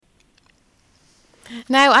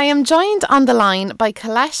Now, I am joined on the line by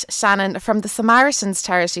Colette Shannon from the Samaritans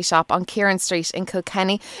charity shop on Kieran Street in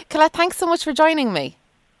Kilkenny. Colette, thanks so much for joining me.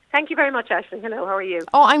 Thank you very much, Ashley. Hello, how are you?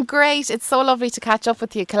 Oh, I'm great. It's so lovely to catch up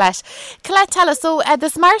with you, Colette. Colette, tell us, so the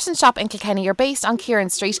Samaritans shop in Kilkenny, you're based on Kieran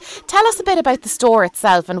Street. Tell us a bit about the store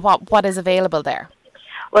itself and what is available there.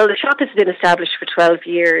 Well, the shop has been established for 12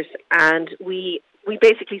 years and we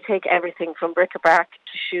basically take everything from bric-a-brac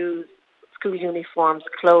to shoes, school uniforms,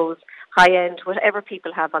 clothes, high-end, whatever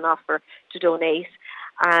people have on offer to donate.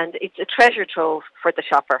 And it's a treasure trove for the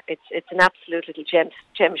shopper. It's an absolute little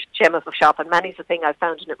gem of a shop, and many's the thing I've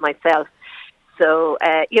found in it myself. So,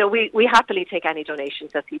 we happily take any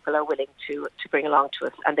donations that people are willing to bring along to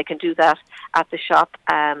us, and they can do that at the shop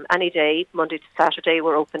any day, Monday to Saturday.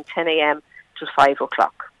 We're open 10 a.m. to 5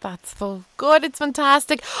 o'clock. That's so good. It's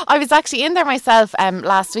fantastic. I was actually in there myself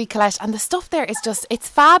last week, Colette, and the stuff there is it's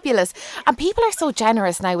fabulous. And people are so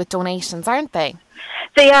generous now with donations, aren't they?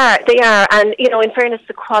 They are. And, in fairness,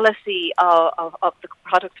 the quality of the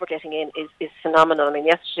products we're getting in is phenomenal. I mean,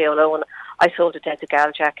 yesterday alone, I sold a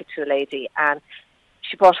Dead-to-Gal jacket to a lady, and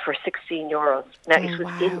she bought it for €16. Now, it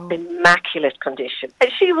was in immaculate condition.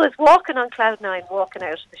 And she was walking on cloud nine, walking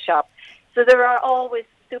out of the shop. So there are always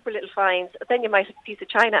super little finds. Then you might have a piece of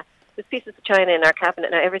china. There's pieces of china in our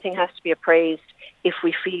cabinet. Now, everything has to be appraised if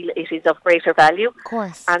we feel it is of greater value. Of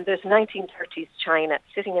course. And there's 1930s china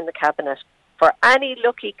sitting in the cabinet. For any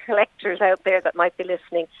lucky collectors out there that might be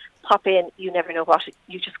listening, pop in. You never know what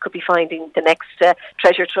you just could be finding the next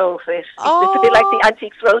treasure trove. It's a bit like the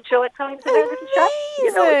Antiques Roadshow at times in our little shop.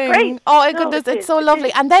 It's great. Oh, my goodness, it's so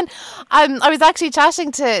lovely. And then I was actually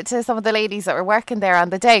chatting to some of the ladies that were working there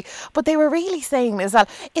on the day, but they were really saying as well,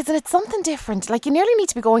 isn't it something different? Like, you nearly need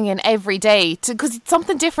to be going in every day because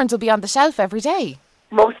something different will be on the shelf every day.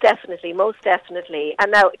 Most definitely.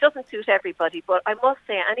 And now, it doesn't suit everybody, but I must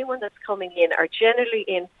say anyone that's coming in are generally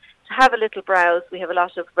in to have a little browse. We have a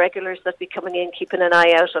lot of regulars that be coming in, keeping an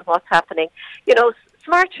eye out on what's happening.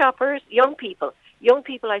 Smart shoppers, young people. Young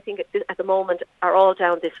people, I think, at the moment are all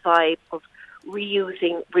down this vibe of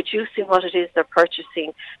reusing, reducing what it is they're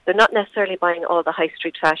purchasing. They're not necessarily buying all the high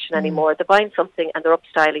street fashion anymore. They're buying something and they're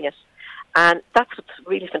upstyling it. And that's what's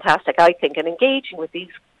really fantastic, I think, and engaging with these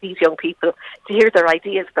young people to hear their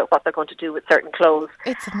ideas about what they're going to do with certain clothes.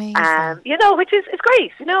 It's amazing. Which is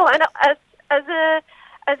great, and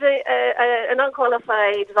as an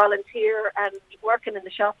unqualified volunteer and working in the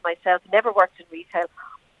shop myself, never worked in retail,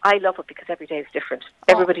 I love it because every day is different.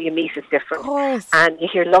 Everybody you meet is different. Of course. And you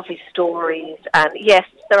hear lovely stories. And yes,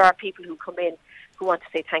 there are people who come in who want to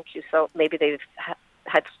say thank you, so maybe they've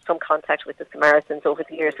had some contact with the Samaritans over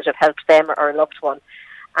the years that have helped them or a loved one.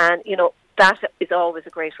 And, that is always a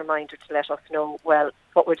great reminder to let us know, well,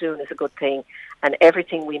 what we're doing is a good thing. And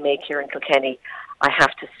everything we make here in Kilkenny, I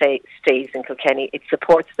have to say, stays in Kilkenny. It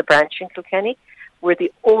supports the branch in Kilkenny. We're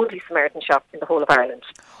the only Samaritan shop in the whole of Ireland.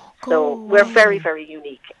 So we're very, very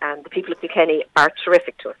unique. And the people of Kilkenny are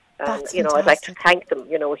terrific to us. And, I'd like to thank them,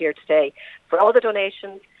 here today for all the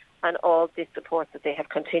donations and all the support that they have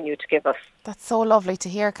continued to give us. That's so lovely to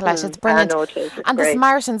hear, Colette. It's brilliant. I know it is. It's and great. The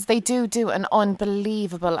Samaritans, they do an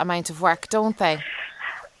unbelievable amount of work, don't they?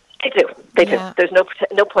 They do. They do. There's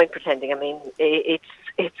no point pretending. I mean,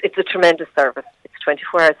 it's a tremendous service. It's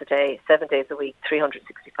 24 hours a day, 7 days a week,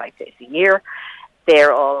 365 days a year.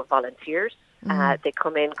 They're all volunteers. They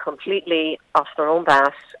come in completely off their own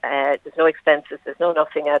bat. There's no expenses. There's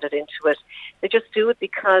nothing added into it. They just do it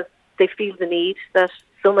because they feel the need that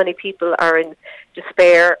so many people are in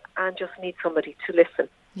despair and just need somebody to listen.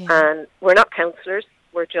 Yeah. And we're not counsellors,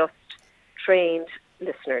 we're just trained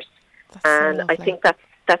listeners. And I think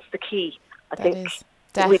that's the key. I think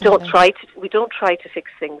we don't try to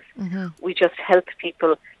fix things. We just help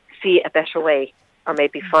people see a better way, or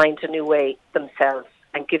maybe find a new way themselves,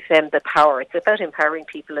 and give them the power. It's about empowering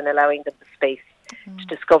people and allowing them the space to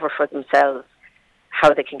discover for themselves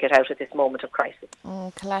how they can get out of this moment of crisis.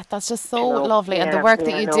 Oh, Colette, that's just so lovely. And the work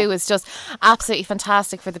that you do is just absolutely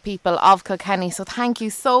fantastic for the people of Kilkenny. So thank you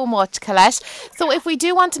so much, Colette. So if we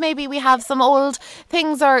do want to, maybe we have some old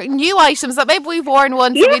things or new items that maybe we've worn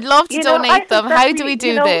once and we'd love to donate them. How do we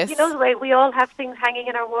do this? You know the way we all have things hanging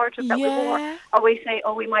in our wardrobe that we wore, or we say,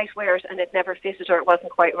 we might wear it and it never fitted or it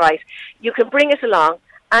wasn't quite right. You can bring it along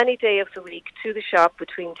any day of the week to the shop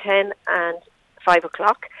between 10 and 5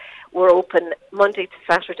 o'clock. We're open Monday to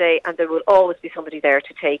Saturday, and there will always be somebody there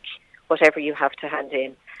to take whatever you have to hand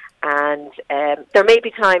in. And there may be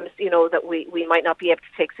times, that we might not be able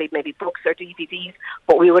to take, say, maybe books or DVDs,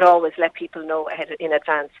 but we would always let people know in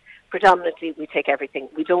advance. Predominantly, we take everything.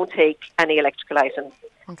 We don't take any electrical items,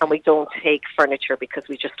 and we don't take furniture because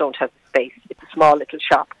we just don't have the space. It's a small little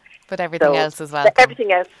shop. But everything else as well.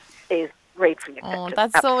 Everything else is gratefully accepted. Oh,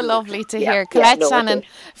 that's Absolutely. so lovely to hear. Colette Shannon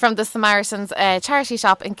from the Samaritans charity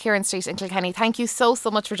shop in Kieran Street in Kilkenny. Thank you so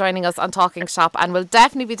much for joining us on Talking Shop, and we'll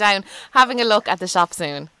definitely be down having a look at the shop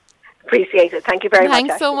soon. Appreciate it. Thank you very much.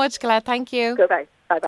 Thanks so much, Colette. Thank you. Goodbye.